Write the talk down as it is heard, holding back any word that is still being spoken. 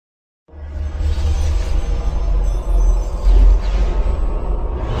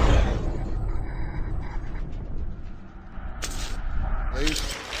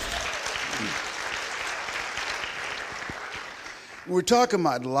We're talking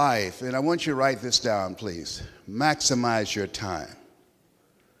about life, and I want you to write this down, please. Maximize your time.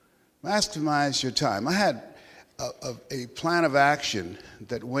 Maximize your time. I had a plan of action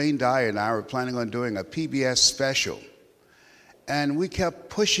that Wayne Dyer and I were planning on doing a PBS special. And we kept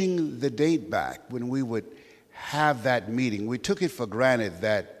pushing the date back when we would have that meeting. We took it for granted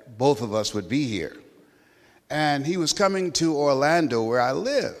that both of us would be here. And he was coming to Orlando, where I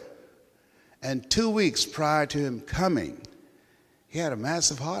live. And 2 weeks prior to him coming, he had a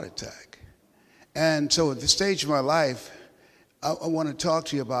massive heart attack. And so at this stage of my life, I want to talk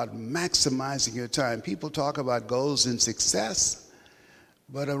to you about maximizing your time. People talk about goals and success,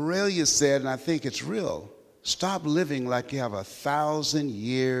 but Aurelia said, and I think it's real, stop living like you have 1,000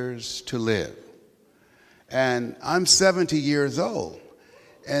 years to live. And I'm 70 years old.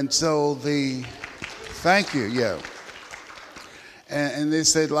 And so thank you, yeah. And they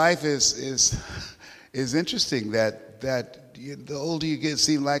said life is interesting that the older you get, it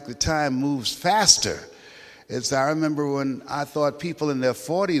seems like the time moves faster. I remember when I thought people in their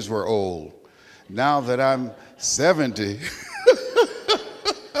 40s were old. Now that I'm 70,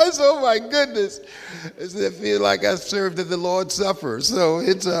 oh my goodness, I feel like I served at the Lord's Supper. So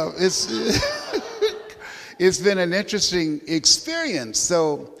it's been an interesting experience.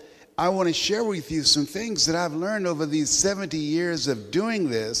 So I want to share with you some things that I've learned over these 70 years of doing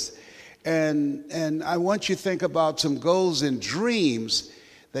this. And I want you to think about some goals and dreams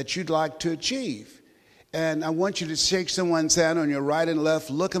that you'd like to achieve. And I want you to shake someone's hand on your right and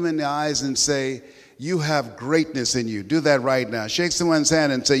left, look them in the eyes and say, you have greatness in you. Do that right now. Shake someone's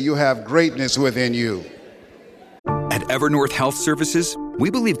hand and say, you have greatness within you. At Evernorth Health Services,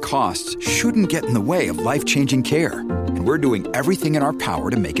 we believe costs shouldn't get in the way of life-changing care. And we're doing everything in our power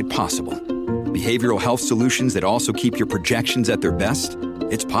to make it possible. Behavioral health solutions that also keep your projections at their best?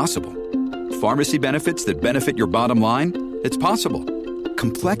 It's possible. Pharmacy benefits that benefit your bottom line? It's possible.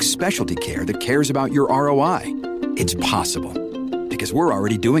 Complex specialty care that cares about your ROI? It's possible. Because we're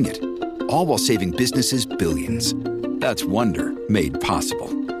already doing it. All while saving businesses billions. That's Wonder made possible.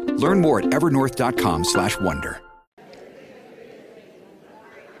 Learn more at evernorth.com/wonder.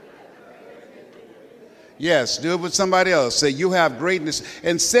 Yes, do it with somebody else. Say, you have greatness.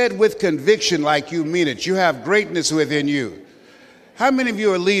 And say it with conviction like you mean it. You have greatness within you. How many of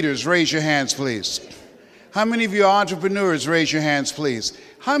you are leaders? Raise your hands, please. How many of you are entrepreneurs? Raise your hands, please.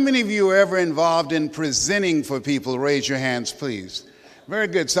 How many of you are ever involved in presenting for people? Raise your hands, please. Very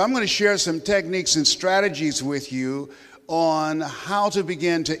good. So I'm going to share some techniques and strategies with you on how to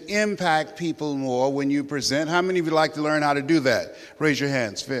begin to impact people more when you present. How many of you like to learn how to do that? Raise your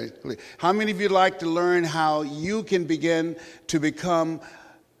hands. How many of you like to learn how you can begin to become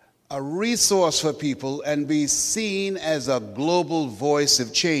a resource for people and be seen as a global voice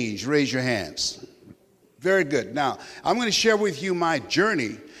of change? Raise your hands. Very good. Now, I'm going to share with you my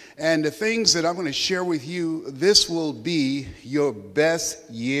journey, and the things that I'm going to share with you, this will be your best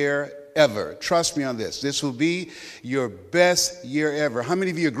year ever. Trust me on this. This will be your best year ever. How many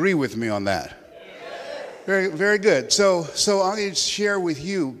of you agree with me on that? Yes. Very, very good. So I'm going to share with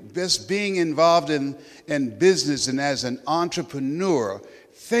you just being involved in business and as an entrepreneur,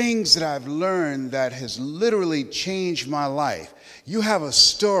 things that I've learned that has literally changed my life. You have a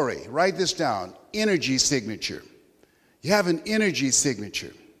story. Write this down. Energy signature. You have an energy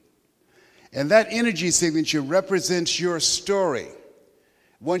signature. And that energy signature represents your story.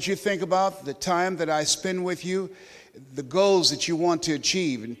 Once you think about the time that I spend with you, the goals that you want to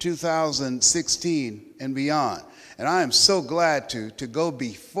achieve in 2016 and beyond. And I am so glad to go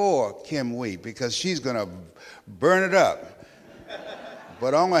before Kim Wee, because she's going to burn it up.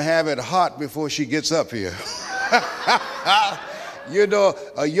 But I'm going to have it hot before she gets up here. You know,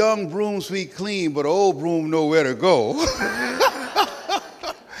 a young broom sweep clean, but an old broom know where to go.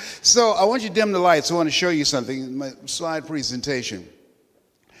 So I want you to dim the lights. I want to show you something in my slide presentation.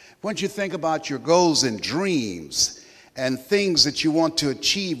 I want you to think about your goals and dreams and things that you want to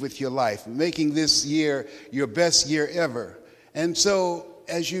achieve with your life, making this year your best year ever. And so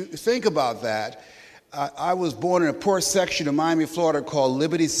as you think about that, I was born in a poor section of Miami, Florida called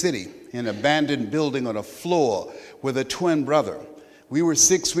Liberty City, an abandoned building on a floor with a twin brother. We were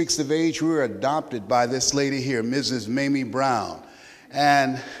 6 weeks of age. We were adopted by this lady here, Mrs. Mamie Brown.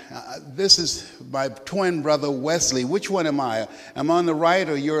 And this is my twin brother, Wesley. Which one am I? Am I on the right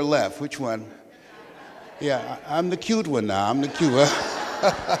or your left? Which one? Yeah, I'm the cute one now. I'm the cute one.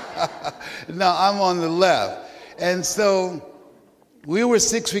 No, I'm on the left. And so we were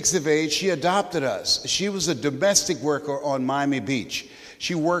 6 weeks of age. She adopted us. She was a domestic worker on Miami Beach.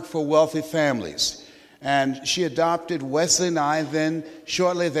 She worked for wealthy families. And she adopted Wesley and I. Then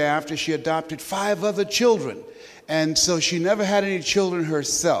shortly thereafter, she adopted 5 other children. And so she never had any children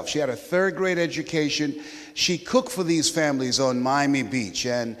herself. She had a third grade education. She cooked for these families on Miami Beach.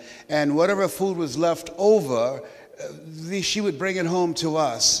 And whatever food was left over, she would bring it home to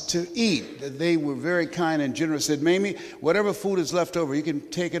us to eat. They were very kind and generous. Said, Mamie, whatever food is left over, you can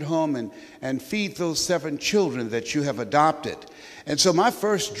take it home and feed those 7 children that you have adopted. And so my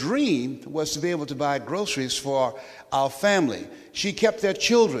first dream was to be able to buy groceries for our family. She kept their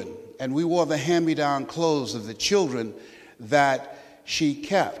children, and we wore the hand-me-down clothes of the children that she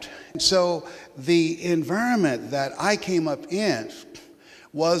kept. And so the environment that I came up in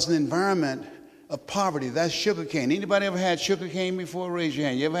was an environment of poverty. That's sugarcane. Anybody ever had sugarcane before? Raise your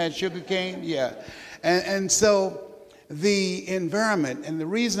hand. You ever had sugarcane? Yeah. And so the environment, and the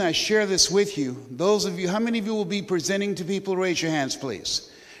reason I share this with you, those of you, how many of you will be presenting to people? Raise your hands, please.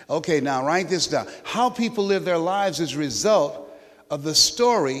 Okay, now write this down. How people live their lives is a result of the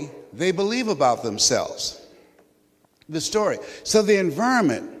story they believe about themselves. The story. So the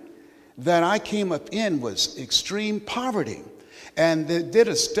environment that I came up in was extreme poverty. And they did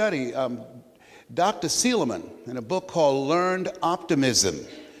a study, Dr. Seligman, in a book called Learned Optimism.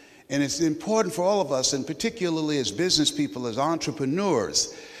 And it's important for all of us, and particularly as business people, as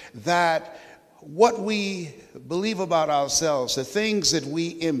entrepreneurs, that what we believe about ourselves, the things that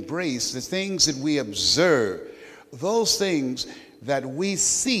we embrace, the things that we observe, those things that we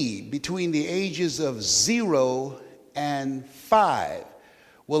see between the ages of 0 and 5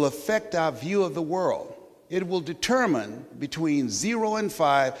 will affect our view of the world. It will determine, between 0 and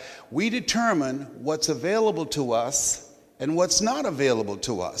 5, we determine what's available to us and what's not available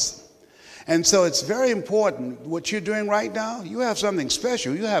to us. And so it's very important what you're doing right now. You have something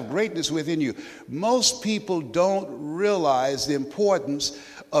special. You have greatness within you. Most people don't realize the importance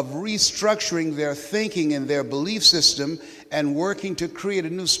of restructuring their thinking and their belief system and working to create a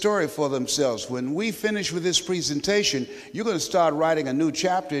new story for themselves. When we finish with this presentation, you're going to start writing a new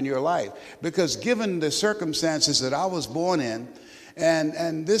chapter in your life. Because given the circumstances that I was born in,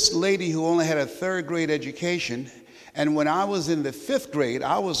 and this lady who only had a third grade education, and when I was in the 5th grade,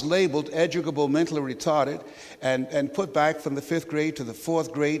 I was labeled educable mentally retarded and put back from the 5th grade to the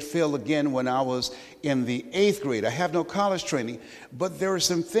 4th grade, failed again when I was in the 8th grade. I have no college training, but there are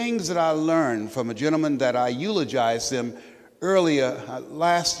some things that I learned from a gentleman that I eulogized him earlier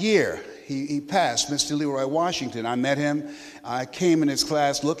last year. He passed, Mr. Leroy Washington. I met him. I came in his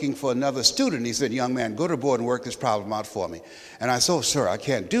class looking for another student. He said, young man, go to the board and work this problem out for me. And I said, oh, sir, I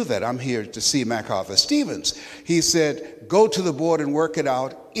can't do that. I'm here to see MacArthur Stevens. He said, go to the board and work it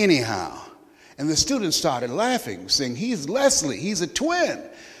out anyhow. And the student started laughing, saying, he's Leslie. He's a twin.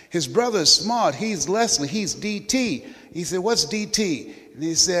 His brother's smart. He's Leslie. He's DT. He said, what's DT? And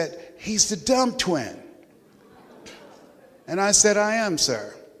he said, he's the dumb twin. And I said, I am,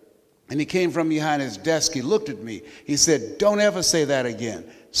 sir. And he came from behind his desk. He looked at me. He said, don't ever say that again.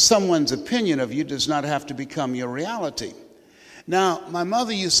 Someone's opinion of you does not have to become your reality. Now, my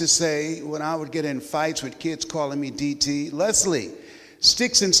mother used to say, when I would get in fights with kids calling me DT, Leslie,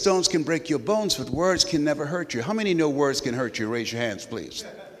 sticks and stones can break your bones, but words can never hurt you. How many know words can hurt you? Raise your hands, please.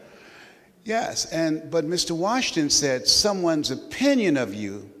 Yes, but Mr. Washington said, someone's opinion of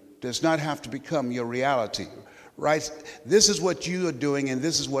you does not have to become your reality. Right? This is what you are doing, and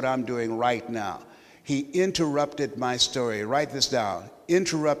this is what I'm doing right now. He interrupted my story. Write this down.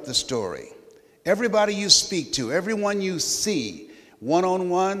 Interrupt the story. Everybody you speak to, everyone you see,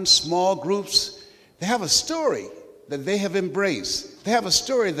 one-on-one, small groups, they have a story that they have embraced. They have a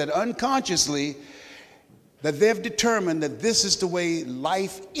story that unconsciously, that they've determined that this is the way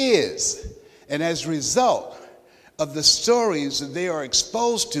life is. And as a result of the stories that they are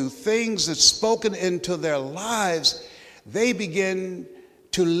exposed to, things that's spoken into their lives, they begin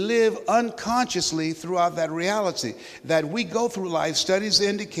to live unconsciously throughout that reality. That we go through life, studies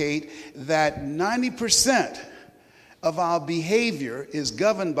indicate that 90% of our behavior is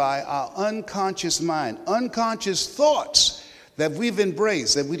governed by our unconscious mind, unconscious thoughts that we've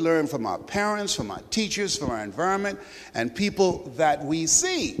embraced, that we learn from our parents, from our teachers, from our environment, and people that we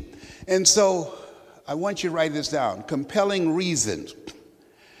see. And so I want you to write this down. Compelling reasons.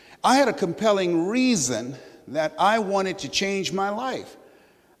 I had a compelling reason that I wanted to change my life.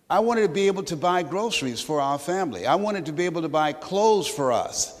 I wanted to be able to buy groceries for our family. I wanted to be able to buy clothes for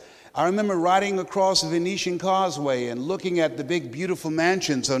us. I remember riding across the Venetian Causeway and looking at the big, beautiful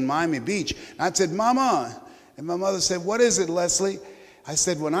mansions on Miami Beach. I said, Mama, and my mother said, what is it, Leslie? I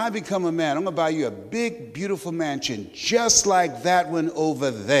said, when I become a man, I'm going to buy you a big, beautiful mansion just like that one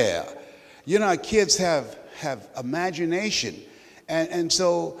over there. You know, kids have imagination. And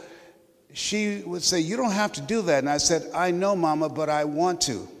so she would say, you don't have to do that. And I said, I know, Mama, but I want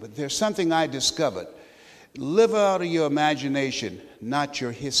to. But there's something I discovered. Live out of your imagination, not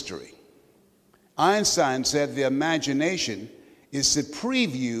your history. Einstein said the imagination is the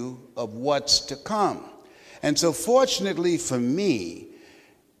preview of what's to come. And so fortunately for me,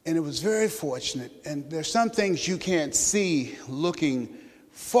 and it was very fortunate, and there's some things you can't see looking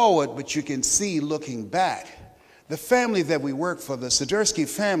forward, but you can see looking back. The family that we work for, the Sidursky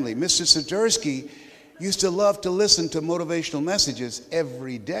family, Mr. Sidursky used to love to listen to motivational messages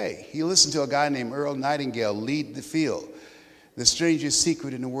every day. He listened to a guy named Earl Nightingale lead the field. The strangest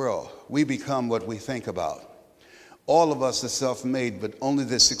secret in the world, we become what we think about. All of us are self-made, but only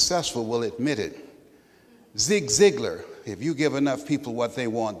the successful will admit it. Zig Ziglar, if you give enough people what they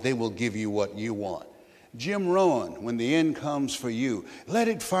want, they will give you what you want. Jim Rohn, when the end comes for you, let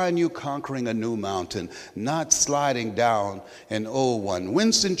it find you conquering a new mountain, not sliding down an old one.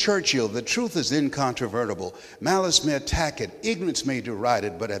 Winston Churchill, the truth is incontrovertible. Malice may attack it, ignorance may deride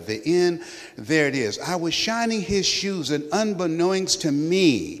it, but at the end, there it is. I was shining his shoes, and unbeknownst to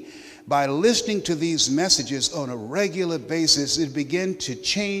me, by listening to these messages on a regular basis, it began to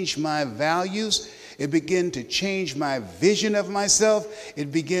change my values. It began to change my vision of myself.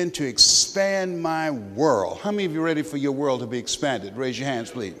 It began to expand my world. How many of you are ready for your world to be expanded? Raise your hands,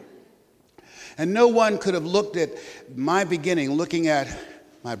 please. And no one could have looked at my beginning, looking at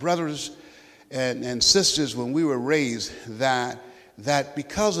my brothers and sisters when we were raised, that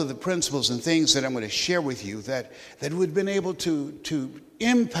because of the principles and things that I'm going to share with you, that we've been able to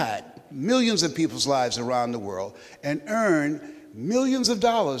impact millions of people's lives around the world and earn millions of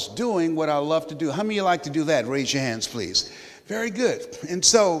dollars doing what I love to do. How many of you like to do that? Raise your hands, please. Very good. And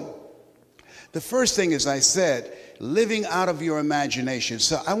so the first thing, as I said, living out of your imagination.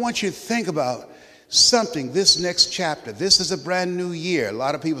 So I want you to think about something this next chapter. This is a brand new year. A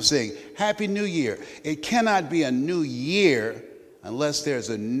lot of people saying, Happy New Year. It cannot be a new year unless there's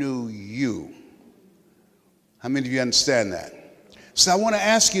a new you. How many of you understand that? So I want to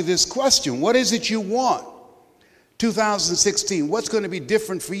ask you this question. What is it you want? 2016, what's going to be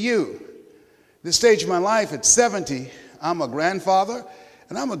different for you? This stage of my life at 70, I'm a grandfather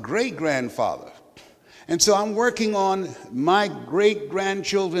and I'm a great-grandfather. And so I'm working on my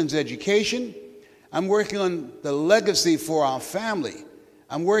great-grandchildren's education. I'm working on the legacy for our family.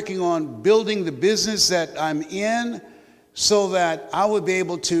 I'm working on building the business that I'm in so that I would be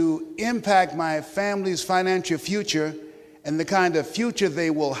able to impact my family's financial future and the kind of future they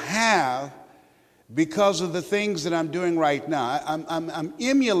will have because of the things that I'm doing right now. I'm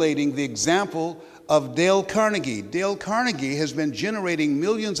emulating the example of Dale Carnegie. Dale Carnegie has been generating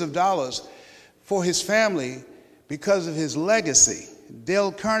millions of dollars for his family because of his legacy.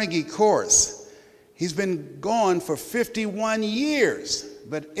 Dale Carnegie course. He's been gone for 51 years,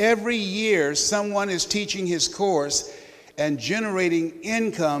 but every year someone is teaching his course and generating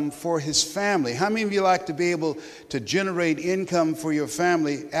income for his family. How many of you like to be able to generate income for your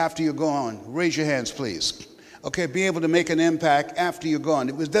family after you're gone? Raise your hands, please. Okay, be able to make an impact after you're gone.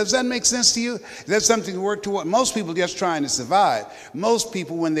 Does that make sense to you? Is that something to work toward? Most people just trying to survive. Most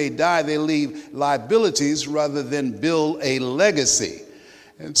people, when they die, they leave liabilities rather than build a legacy.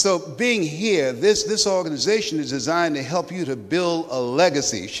 And so being here, this organization is designed to help you to build a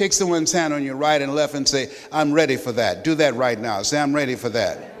legacy. Shake someone's hand on your right and left and say, I'm ready for that. Do that right now. Say, I'm ready for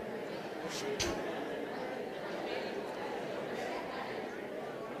that.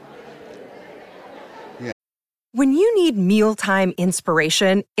 When you need mealtime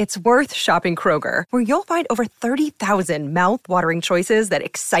inspiration, it's worth shopping Kroger, where you'll find over 30,000 mouth-watering choices that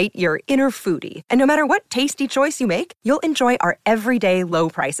excite your inner foodie. And no matter what tasty choice you make, you'll enjoy our everyday low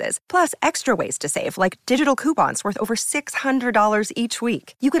prices, plus extra ways to save, like digital coupons worth over $600 each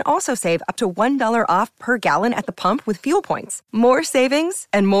week. You can also save up to $1 off per gallon at the pump with fuel points. More savings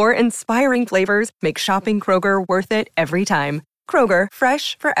and more inspiring flavors make shopping Kroger worth it every time. Kroger,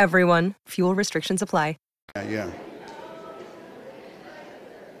 fresh for everyone. Fuel restrictions apply. Yeah.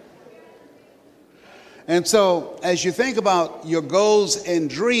 And so as you think about your goals and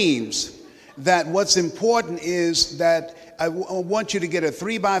dreams, that what's important is that I want you to get a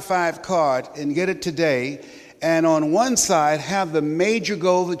 3x5 card and get it today. And on one side, have the major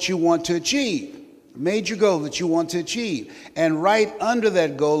goal that you want to achieve. Major goal that you want to achieve. And right under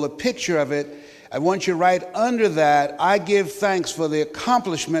that goal, a picture of it. I want you to write under that, I give thanks for the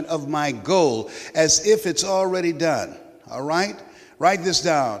accomplishment of my goal, as if it's already done. All right? Write this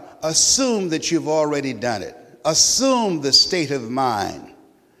down. Assume that you've already done it. Assume the state of mind.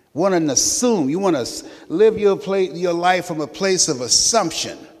 You want to live your life from a place of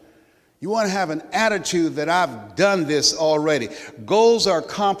assumption. You want to have an attitude that I've done this already. Goals are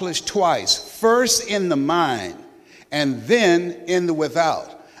accomplished twice. First in the mind, and then in the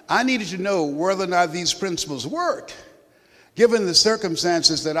without. I needed to know whether or not these principles worked. Given the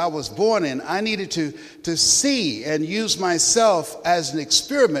circumstances that I was born in, I needed to see and use myself as an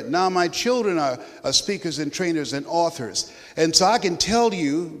experiment. Now my children are speakers and trainers and authors. And so I can tell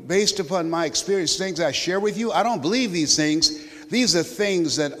you, based upon my experience, things I share with you, I don't believe these things. These are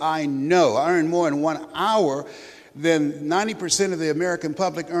things that I know. I earn more in 1 hour than 90% of the American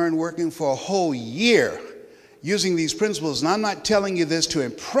public earn working for a whole year using these principles. And I'm not telling you this to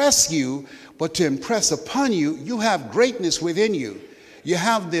impress you, but to impress upon you, you have greatness within you. You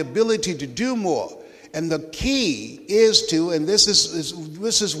have the ability to do more. And the key is to, and this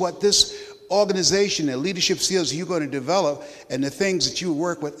is what this organization and leadership skills you're going to develop and the things that you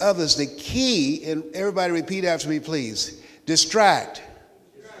work with others, the key, and everybody repeat after me, please. Distract.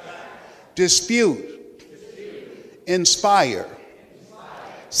 Dispute. Inspire.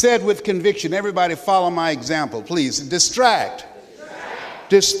 Said with conviction. Everybody follow my example, please. Distract.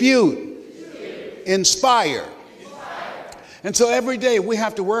 Dispute. Inspire. And so every day we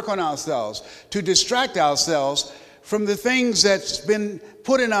have to work on ourselves to distract ourselves from the things that's been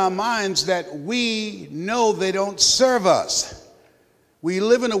put in our minds that we know they don't serve us. We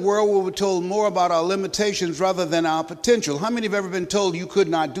live in a world where we're told more about our limitations rather than our potential. How many have ever been told you could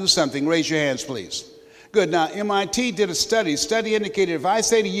not do something? Raise your hands, please. Good. Now, MIT did a study. Study indicated if I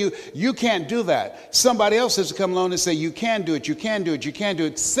say to you, you can't do that, somebody else has to come along and say, you can do it, you can do it, you can do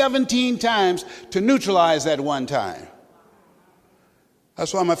it 17 times to neutralize that one time.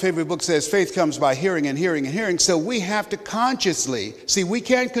 That's why my favorite book says faith comes by hearing and hearing and hearing. So we have to consciously, see, we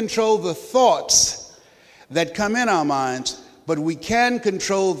can't control the thoughts that come in our minds, but we can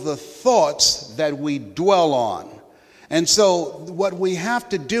control the thoughts that we dwell on. And so what we have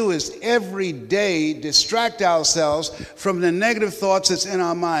to do is every day distract ourselves from the negative thoughts that's in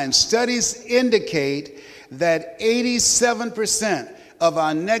our minds. Studies indicate that 87% of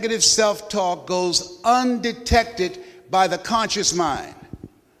our negative self-talk goes undetected by the conscious mind.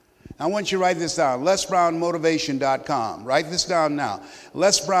 I want you to write this down, LesBrownMotivation.com. Write this down now,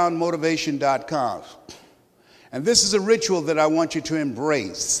 LesBrownMotivation.com. And this is a ritual that I want you to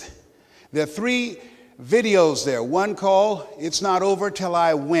embrace. There are 3 videos there. One called, It's Not Over Till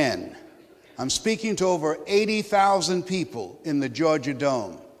I Win. I'm speaking to over 80,000 people in the Georgia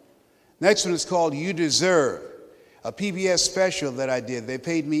Dome. Next one is called You Deserve, a PBS special that I did. They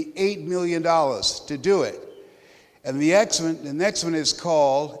paid me $8 million to do it. And the next one is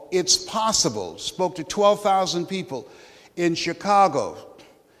called It's Possible. Spoke to 12,000 people in Chicago.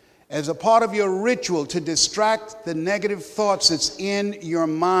 As a part of your ritual to distract the negative thoughts that's in your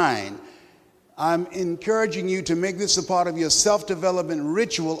mind, I'm encouraging you to make this a part of your self-development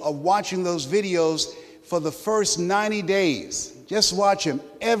ritual of watching those videos for the first 90 days. Just watch them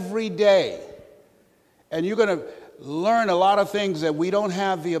every day. And you're going to learn a lot of things that we don't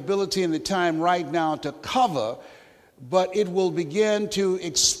have the ability and the time right now to cover, but it will begin to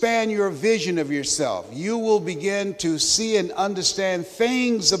expand your vision of yourself. You will begin to see and understand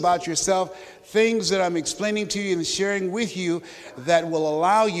things about yourself, things that I'm explaining to you and sharing with you that will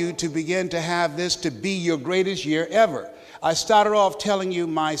allow you to begin to have this to be your greatest year ever. I started off telling you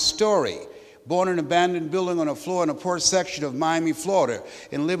my story. Born in an abandoned building on a floor in a poor section of Miami, Florida,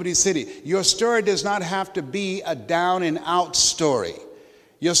 in Liberty City. Your story does not have to be a down and out story.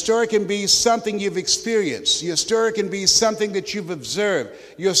 Your story can be something you've experienced. Your story can be something that you've observed.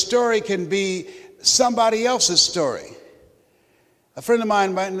 Your story can be somebody else's story. A friend of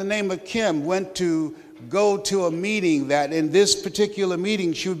mine by the name of Kim went to go to a meeting that in this particular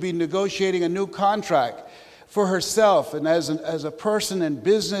meeting she would be negotiating a new contract for herself. And as a person in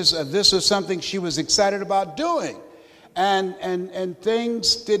business, this was something she was excited about doing. And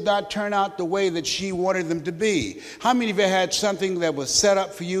things did not turn out the way that she wanted them to be. How many of you had something that was set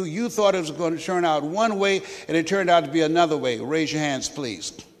up for you? You thought it was going to turn out one way, and it turned out to be another way. Raise your hands,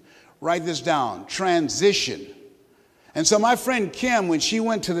 please. Write this down. Transition. And so my friend Kim, when she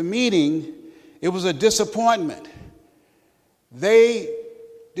went to the meeting, it was a disappointment. They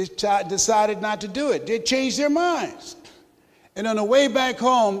decided not to do it. They changed their minds. And on the way back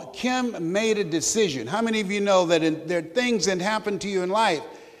home, Kim made a decision. How many of you know that there are things that happen to you in life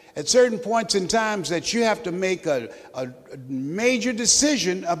at certain points in times that you have to make a major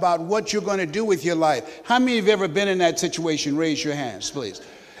decision about what you're going to do with your life? How many of you have ever been in that situation? Raise your hands, please.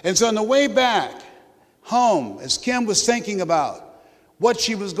 And so on the way back home, as Kim was thinking about what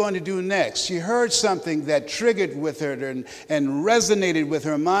she was going to do next, she heard something that triggered with her and resonated with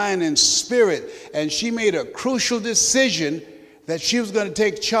her mind and spirit, and she made a crucial decision that she was going to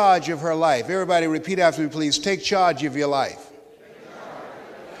take charge of her life. Everybody repeat after me, please. Take charge of your life.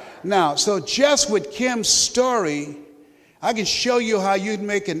 Now, so just with Kim's story, I can show you how you'd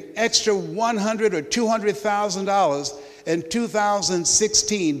make an extra $100,000 or $200,000 in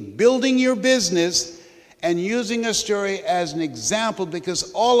 2016 building your business and using a story as an example,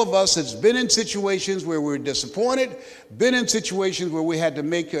 because all of us has been in situations where we're disappointed, been in situations where we had to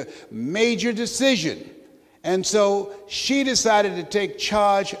make a major decision. And so she decided to take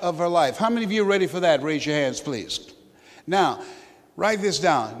charge of her life. How many of you are ready for that? Raise your hands, please. Now, write this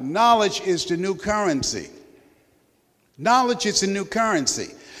down. Knowledge is the new currency. Knowledge is the new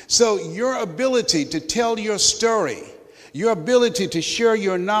currency. So your ability to tell your story, your ability to share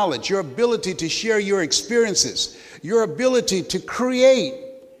your knowledge, your ability to share your experiences, your ability to create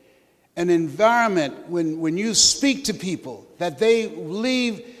an environment when you speak to people that they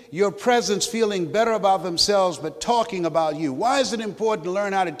leave your presence feeling better about themselves but talking about you. Why is it important to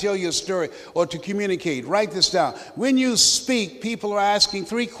learn how to tell your story or to communicate? Write this down. When you speak, people are asking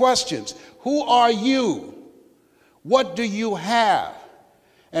 3 questions. Who are you? What do you have?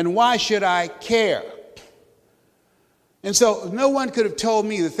 And why should I care? And so no one could have told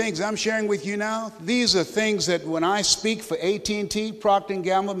me the things I'm sharing with you now. These are things that when I speak for AT&T, Procter &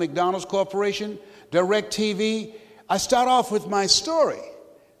 Gamble, McDonald's Corporation, DirecTV, I start off with my story.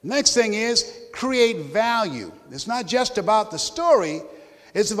 Next thing is create value. It's not just about the story.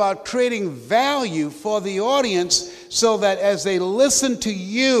 It's about creating value for the audience so that as they listen to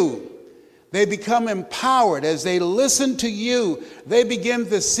you, they become empowered. As they listen to you, they begin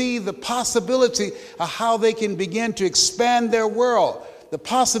to see the possibility of how they can begin to expand their world, the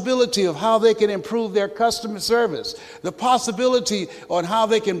possibility of how they can improve their customer service, the possibility on how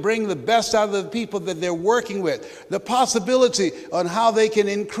they can bring the best out of the people that they're working with, the possibility on how they can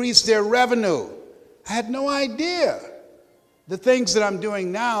increase their revenue. I had no idea the things that I'm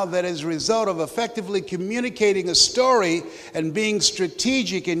doing now that as a result of effectively communicating a story and being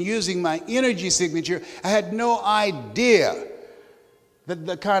strategic and using my energy signature. I had no idea that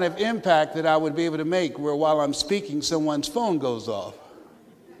the kind of impact that I would be able to make where while I'm speaking, someone's phone goes off.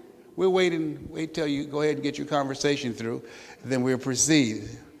 We'll wait till you go ahead and get your conversation through, then we'll proceed.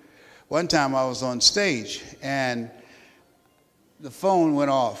 One time I was on stage and the phone went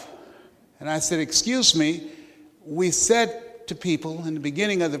off. And I said, "Excuse me, we said to people in the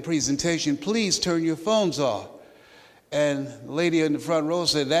beginning of the presentation, please turn your phones off." And the lady in the front row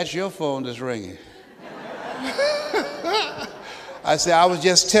said, "That's your phone that's ringing." I said, "I was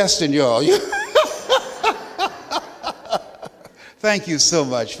just testing y'all." Thank you so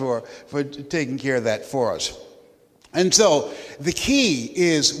much for taking care of that for us. And so the key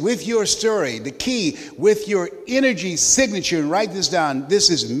is with your story, the key with your energy signature, and write this down, this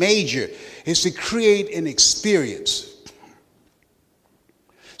is major, is to create an experience.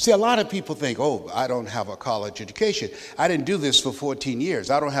 See, a lot of people think, "Oh, I don't have a college education. I didn't do this for 14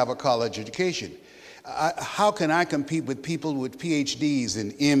 years. I don't have a college education. How can I compete with people with PhDs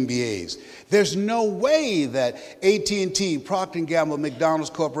and MBAs?" There's no way that AT&T, Procter & Gamble, McDonald's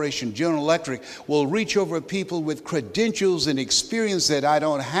Corporation, General Electric will reach over people with credentials and experience that I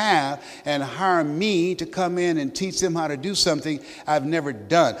don't have and hire me to come in and teach them how to do something I've never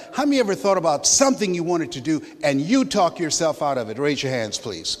done. How many ever thought about something you wanted to do and you talk yourself out of it? Raise your hands,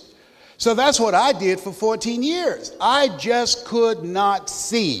 please. So that's what I did for 14 years. I just could not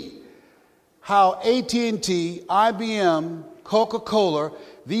see how AT&T, IBM, Coca-Cola,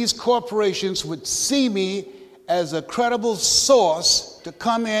 these corporations would see me as a credible source to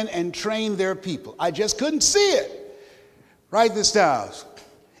come in and train their people. I just couldn't see it. Write this down.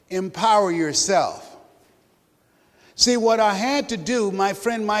 Empower yourself. See, what I had to do, my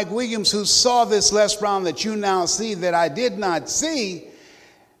friend Mike Williams, who saw this Les Brown that you now see that I did not see,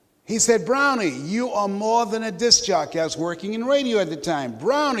 he said, "Brownie, you are more than a disc jockey." I was working in radio at the time.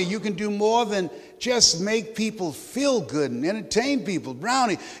 "Brownie, you can do more than just make people feel good and entertain people.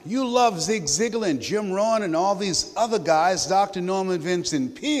 Brownie, you love Zig Ziglar and Jim Rohn and all these other guys, Dr. Norman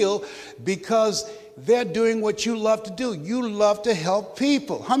Vincent Peale, because they're doing what you love to do. You love to help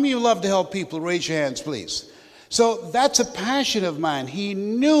people." How many of you love to help people? Raise your hands, please. So that's a passion of mine. He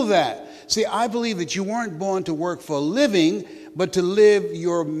knew that. See, I believe that you weren't born to work for a living, but to live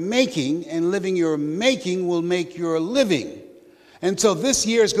your making, and living your making will make your living. And so this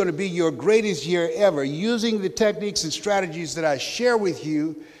year is going to be your greatest year ever. Using the techniques and strategies that I share with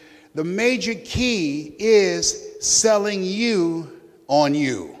you, the major key is selling you on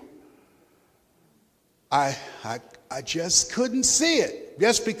you. I just couldn't see it.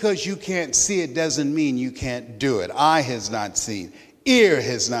 Just because you can't see it doesn't mean you can't do it. Eye has not seen, ear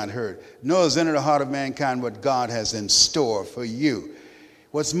has not heard, nor has entered the heart of mankind what God has in store for you.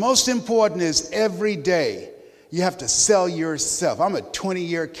 What's most important is every day you have to sell yourself. I'm a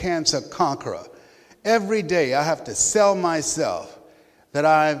 20-year cancer conqueror. Every day I have to sell myself that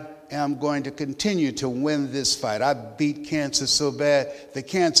I am going to continue to win this fight. I beat cancer so bad, the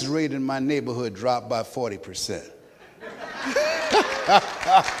cancer rate in my neighborhood dropped by 40%.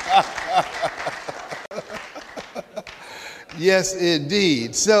 Yes,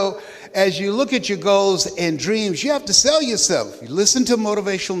 indeed. So as you look at your goals and dreams, you have to sell yourself. You listen to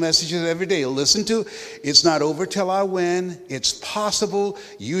motivational messages every day. You listen to, it's not over till I win, it's possible,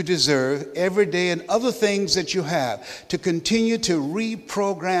 you deserve, every day, and other things that you have to continue to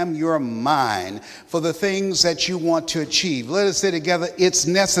reprogram your mind for the things that you want to achieve. Let us say together, it's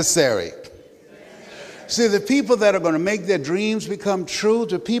necessary. See, the people that are going to make their dreams become true,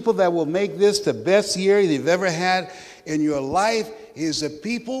 the people that will make this the best year you've ever had in your life, is the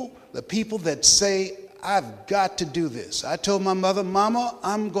people that say, I've got to do this. I told my mother, Mama,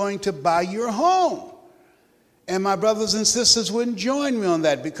 I'm going to buy your home. And my brothers and sisters wouldn't join me on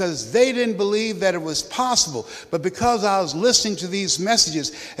that because they didn't believe that it was possible. But because I was listening to these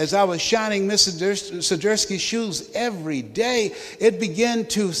messages, as I was shining Mr. Swiderski's shoes every day, it began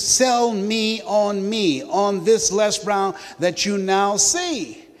to sell me, on this Les Brown that you now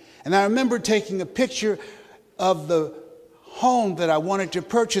see. And I remember taking a picture of the home that I wanted to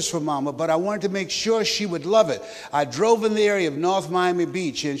purchase for Mama, but I wanted to make sure she would love it. I drove in the area of North Miami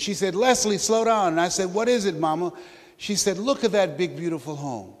Beach, and she said, Leslie, slow down. And I said, what is it, Mama? She said, look at that big, beautiful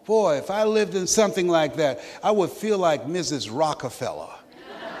home. Boy, if I lived in something like that, I would feel like Mrs. Rockefeller.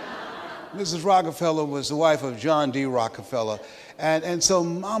 Mrs. Rockefeller was the wife of John D. Rockefeller. And so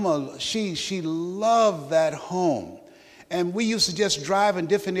Mama, she loved that home. And we used to just drive in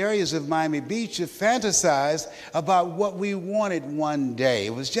different areas of Miami Beach to fantasize about what we wanted one day.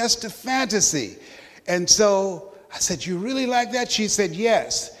 It was just a fantasy. And so I said, you really like that? She said,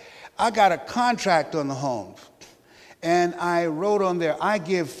 yes. I got a contract on the home. And I wrote on there, I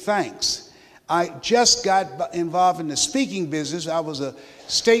give thanks. I just got involved in the speaking business. I was a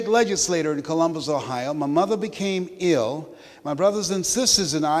state legislator in Columbus, Ohio. My mother became ill. My brothers and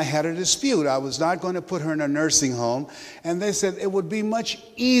sisters and I had a dispute. I was not going to put her in a nursing home. And they said it would be much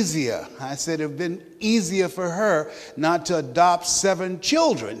easier. I said it would have been easier for her not to adopt 7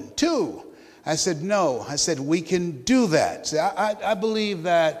 children, too. I said, no. I said, we can do that. See, I believe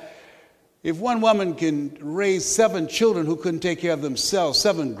that if one woman can raise 7 children who couldn't take care of themselves,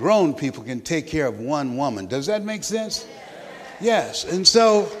 7 grown people can take care of one woman. Does that make sense? Yes. And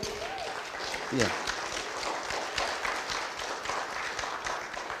so, yeah.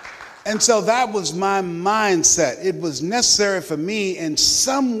 And so that was my mindset. It was necessary for me in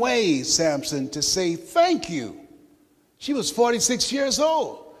some way, Samson, to say thank you. She was 46 years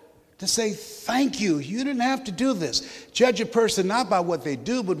old. To say thank you. You didn't have to do this. Judge a person not by what they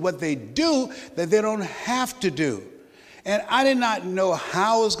do, but what they do that they don't have to do. And I did not know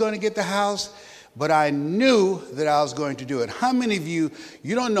how I was going to get the house, but I knew that I was going to do it. How many of you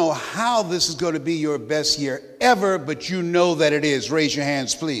don't know how this is going to be your best year ever, but you know that it is? Raise your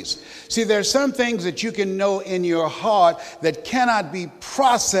hands, please. See, there are some things that you can know in your heart that cannot be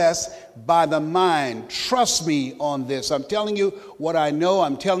processed by the mind. Trust me on this. I'm telling you what I know.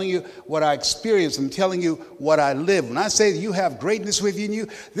 I'm telling you what I experience. I'm telling you what I live. When I say you have greatness within you,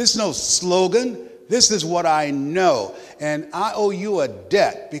 this is no slogan. This is what I know. And I owe you a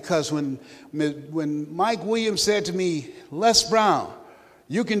debt because when Mike Williams said to me, Les Brown,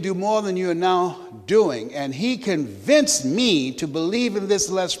 you can do more than you are now doing. And he convinced me to believe in this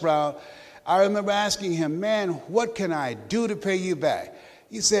Les Brown. I remember asking him, man, what can I do to pay you back?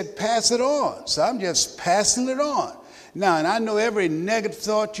 He said, pass it on. So I'm just passing it on. Now, and I know every negative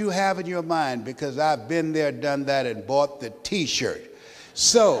thought you have in your mind because I've been there, done that, and bought the T-shirt.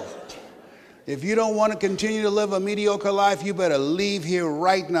 So if you don't want to continue to live a mediocre life, you better leave here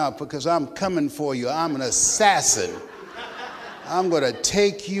right now because I'm coming for you. I'm an assassin. I'm going to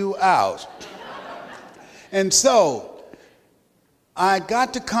take you out. And so I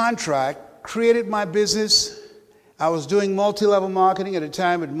got the contract, created my business. I was doing multi-level marketing at a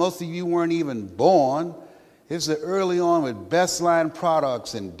time that most of you weren't even born. This is early on with Best Line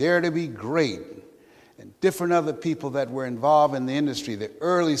Products and Dare to Be Great and different other people that were involved in the industry, the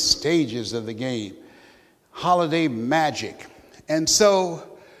early stages of the game, Holiday Magic. And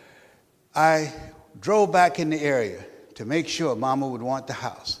so I drove back in the area to make sure Mama would want the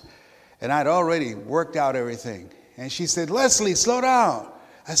house. And I'd already worked out everything. And she said, Leslie, slow down.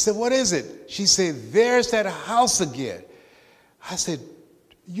 I said, what is it? She said, there's that house again. I said,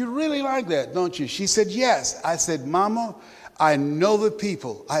 you really like that, don't you? She said, yes. I said, Mama, I know the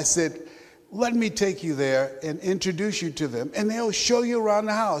people. I said, let me take you there and introduce you to them, and they'll show you around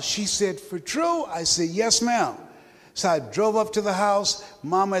the house. She said, for true? I said, yes, ma'am. So I drove up to the house.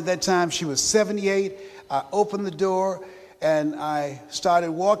 Mama at that time, she was 78. I opened the door and I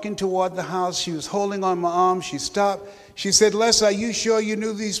started walking toward the house. She was holding on my arm. She stopped. She said, "Les, are you sure you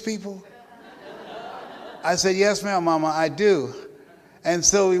knew these people?" I said, "Yes, ma'am, Mama, I do." And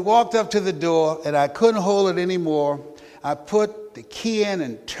so we walked up to the door, and I couldn't hold it anymore. I put the key in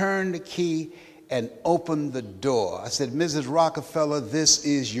and turned the key and opened the door. I said, "Mrs. Rockefeller, this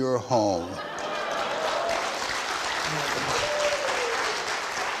is your home."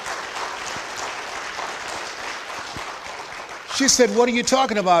 She said, "What are you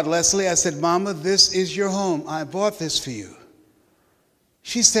talking about, Leslie?" I said, "Mama, this is your home. I bought this for you."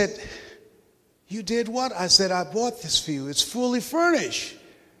 She said, "You did what?" I said, "I bought this for you. It's fully furnished.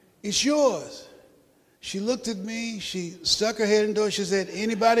 It's yours." She looked at me. She stuck her head in the door. She said,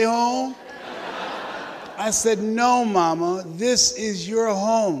 "Anybody home?" I said, "No, Mama, this is your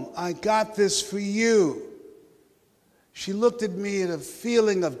home. I got this for you." She looked at me in a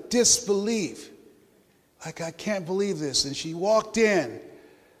feeling of disbelief, like, "I can't believe this." And she walked in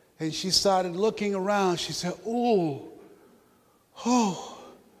and she started looking around. She said, "Oh,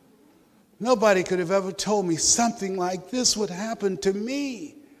 nobody could have ever told me something like this would happen to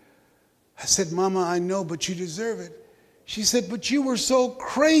me." I said, "Mama, I know, but you deserve it." She said, "But you were so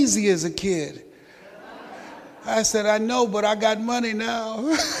crazy as a kid." I said, "I know, but I got money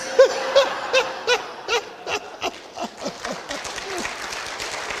now."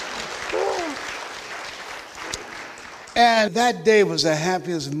 And that day was the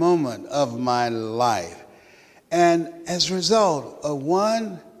happiest moment of my life. And as a result of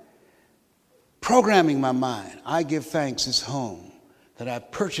one, programming my mind, I give thanks this home that I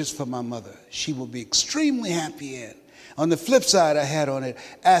purchased for my mother. She will be extremely happy in. On the flip side, I had on it,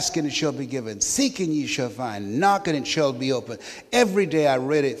 asking it shall be given, seeking ye shall find, knocking it shall be open. Every day I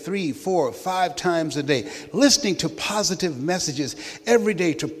read it 3, 4, 5 times a day, listening to positive messages every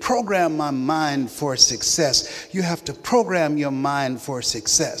day to program my mind for success. You have to program your mind for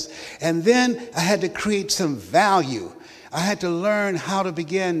success. And then I had to create some value. I had to learn how to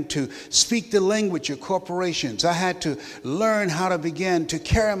begin to speak the language of corporations. I had to learn how to begin to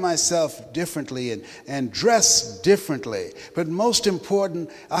carry myself differently and dress differently. But most important,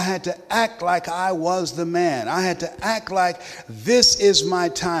 I had to act like I was the man. I had to act like this is my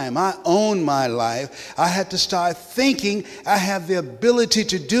time. I own my life. I had to start thinking I have the ability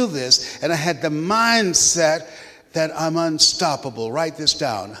to do this. And I had the mindset that I'm unstoppable. Write this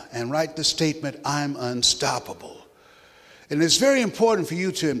down and write the statement, "I'm unstoppable." And it's very important for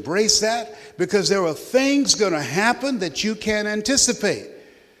you to embrace that, because there are things going to happen that you can't anticipate.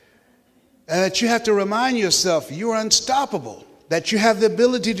 And that you have to remind yourself you're unstoppable, that you have the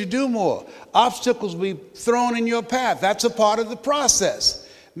ability to do more. Obstacles will be thrown in your path. That's a part of the process.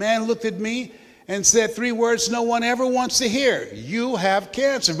 Man looked at me and said 3 words no one ever wants to hear. You have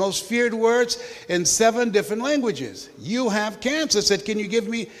cancer. Most feared words in 7 different languages. You have cancer. I said, "Can you give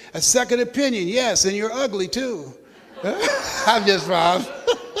me a second opinion?" "Yes, and you're ugly too." I'm just wrong.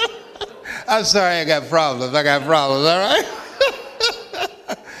 I'm sorry, I got problems, all right?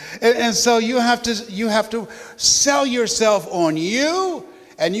 and so you have to sell yourself on you,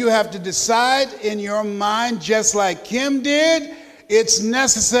 and you have to decide in your mind, just like Kim did, it's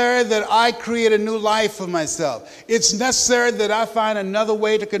necessary that I create a new life for myself. It's necessary that I find another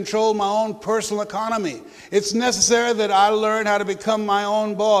way to control my own personal economy. It's necessary that I learn how to become my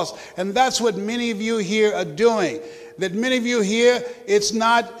own boss. And that's what many of you here are doing. That many of you here, it's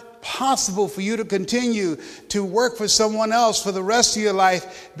not possible for you to continue to work for someone else for the rest of your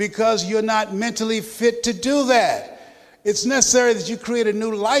life because you're not mentally fit to do that. It's necessary that you create a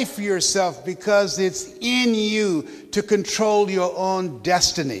new life for yourself because it's in you to control your own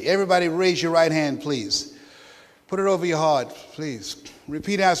destiny. Everybody raise your right hand, please. Put it over your heart, please.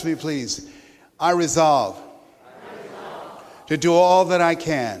 Repeat after me, please. I resolve to do all that I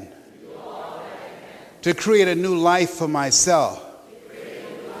can to create a new life for myself,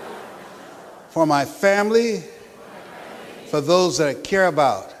 for my family, for those that I care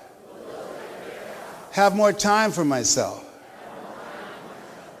about. Have more time for myself.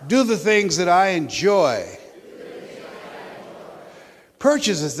 Do the things that I enjoy.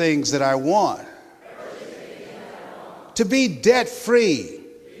 Purchase the things that I want. To be debt-free.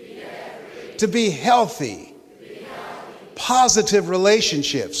 To be healthy. Positive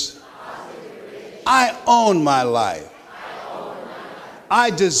relationships. I own my life. I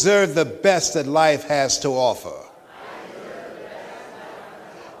deserve the best that life has to offer.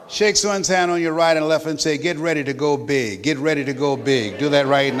 Shake someone's hand on your right and left and say, "Get ready to go big. Get ready to go big." Do that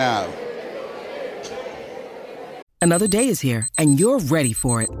right now. Another day is here, and you're ready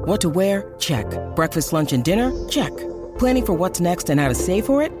for it. What to wear? Check. Breakfast, lunch, and dinner? Check. Planning for what's next and how to save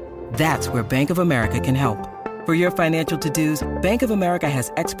for it? That's where Bank of America can help. For your financial to-dos, Bank of America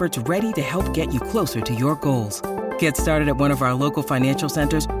has experts ready to help get you closer to your goals. Get started at one of our local financial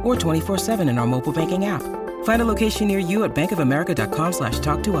centers or 24/7 in our mobile banking app. Find a location near you at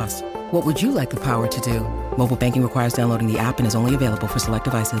bankofamerica.com/talktous. What would you like the power to do? Mobile banking requires downloading the app and is only available for select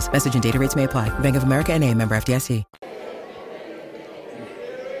devices. Message and data rates may apply. Bank of America N.A., member FDIC.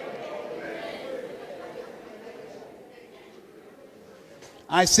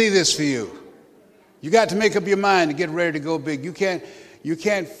 I see this for you. You got to make up your mind to get ready to go big. You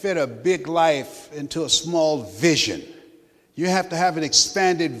can't fit a big life into a small vision. You have to have an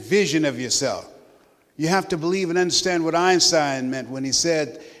expanded vision of yourself. You have to believe and understand what Einstein meant when he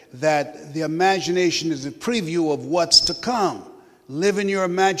said that the imagination is a preview of what's to come. Live in your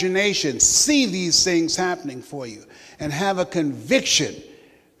imagination. See these things happening for you. And have a conviction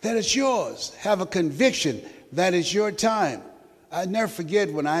that it's yours. Have a conviction that it's your time. I'd never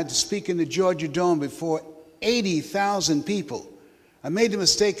forget when I had to speak in the Georgia Dome before 80,000 people. I made the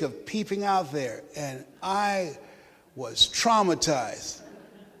mistake of peeping out there, and I was traumatized.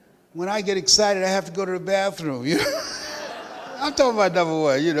 When I get excited, I have to go to the bathroom. You know? I'm talking about number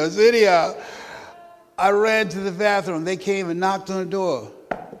one, you know. So anyhow, I ran to the bathroom. They came and knocked on the door.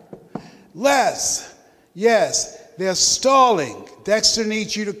 Les, yes, they're stalling. Dexter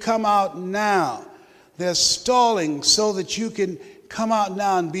needs you to come out now. They're stalling so that you can come out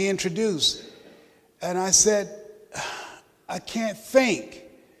now and be introduced. And I said, I can't think.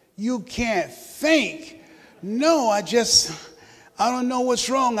 You can't think. No, I don't know what's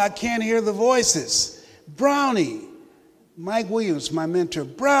wrong. I can't hear the voices. Brownie, Mike Williams, my mentor.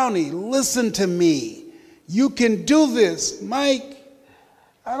 Brownie, listen to me. You can do this. Mike,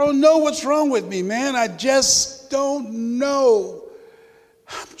 I don't know what's wrong with me, man. I just don't know.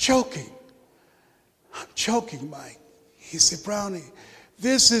 I'm choking. I'm choking, Mike. He said, Brownie,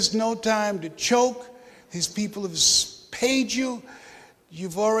 this is no time to choke. These people have paid you.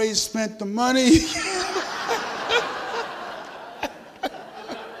 You've already spent the money.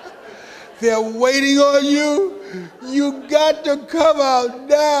 They're waiting on you. You got to come out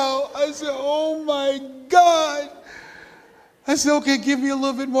now. I said, oh my God. I said, okay, give me a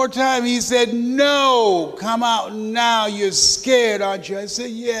little bit more time. He said, no, come out now. You're scared, aren't you? I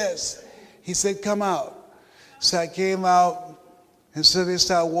said, yes. He said, come out. So I came out, and so they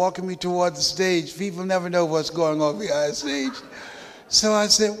started walking me toward the stage. People never know what's going on behind the stage. So I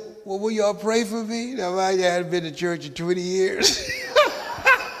said, well, will y'all pray for me? Now, I hadn't been to church in 20 years.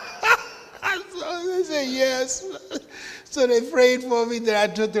 So they said, yes. So they prayed for me. Then I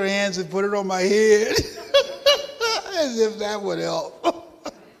took their hands and put it on my head, as if that would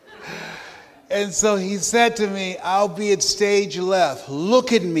help. And so he said to me, I'll be at stage left.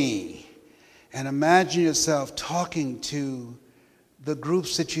 Look at me. And imagine yourself talking to the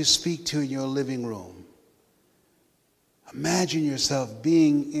groups that you speak to in your living room. Imagine yourself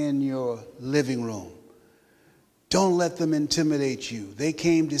being in your living room. Don't let them intimidate you. They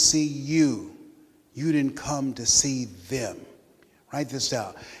came to see you. You didn't come to see them. Write this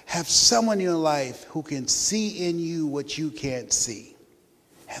down. Have someone in your life who can see in you what you can't see.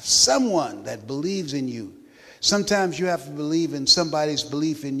 Have someone that believes in you. Sometimes you have to believe in somebody's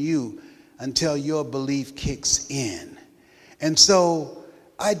belief in you until your belief kicks in. And so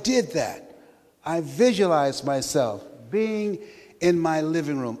I did that. I visualized myself being in my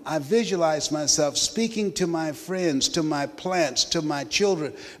living room. I visualized myself speaking to my friends, to my plants, to my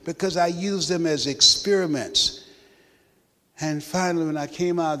children, because I used them as experiments. And finally, when I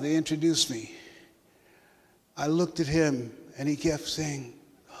came out, they introduced me. I looked at him, and he kept saying,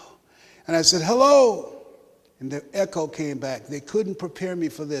 oh. And I said, hello. And the echo came back. They couldn't prepare me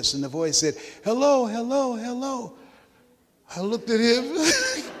for this. And the voice said, hello, hello, hello. I looked at him.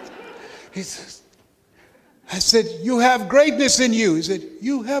 He says, I said, you have greatness in you. He said,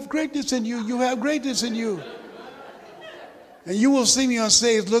 you have greatness in you. You have greatness in you. And you will see me on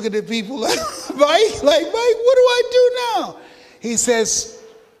stage looking at people like, Mike, what do I do now? He says,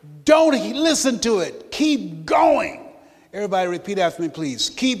 don't listen to it. Keep going. Everybody repeat after me, please.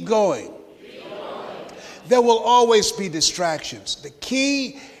 Keep going. There will always be distractions. The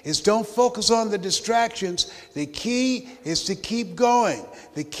key is don't focus on the distractions. The key is to keep going.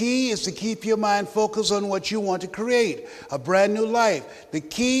 The key is to keep your mind focused on what you want to create, a brand new life. The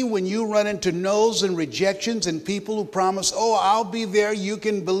key when you run into no's and rejections and people who promise, oh, I'll be there, you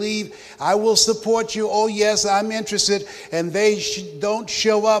can believe, I will support you, oh yes, I'm interested, and they don't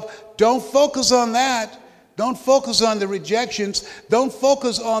show up. Don't focus on that. Don't focus on the rejections. Don't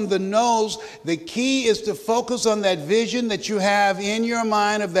focus on the no's. The key is to focus on that vision that you have in your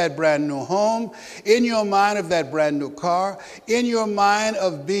mind of that brand new home, in your mind of that brand new car, in your mind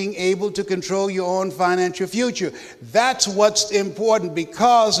of being able to control your own financial future. That's what's important,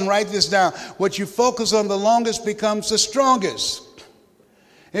 because, and write this down, what you focus on the longest becomes the strongest.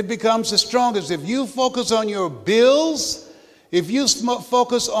 It becomes the strongest. If you focus on your bills, if you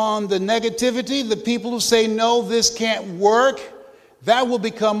focus on the negativity, the people who say, no, this can't work, that will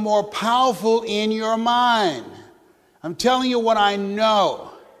become more powerful in your mind. I'm telling you what I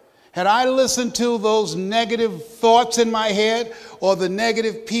know. Had I listened to those negative thoughts in my head or the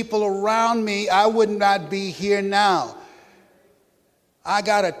negative people around me, I would not be here now. I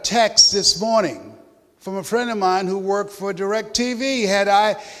got a text this morning from a friend of mine who worked for DirecTV. Had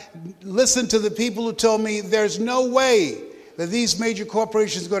I listened to the people who told me there's no way that these major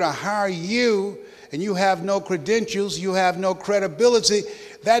corporations are going to hire you and you have no credentials, you have no credibility,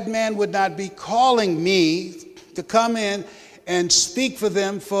 that man would not be calling me to come in and speak for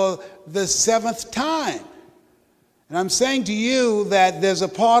them for the 7th time. And I'm saying to you that there's a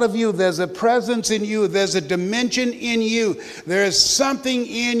part of you, there's a presence in you, there's a dimension in you, there is something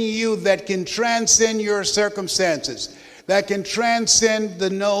in you that can transcend your circumstances, that can transcend the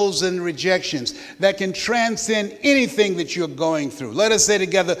no's and rejections, that can transcend anything that you're going through. Let us say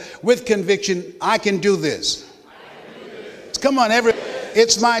together with conviction, I can do this. Come on, everybody.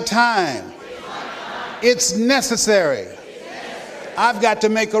 It's my time. It's necessary. I've got to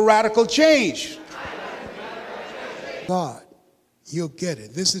make a radical change. God, you'll get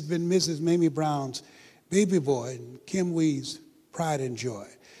it. This has been Mrs. Mamie Brown's baby boy and Kim Wee's pride and joy.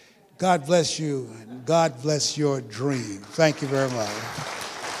 God bless you, and God bless your dream. Thank you very much.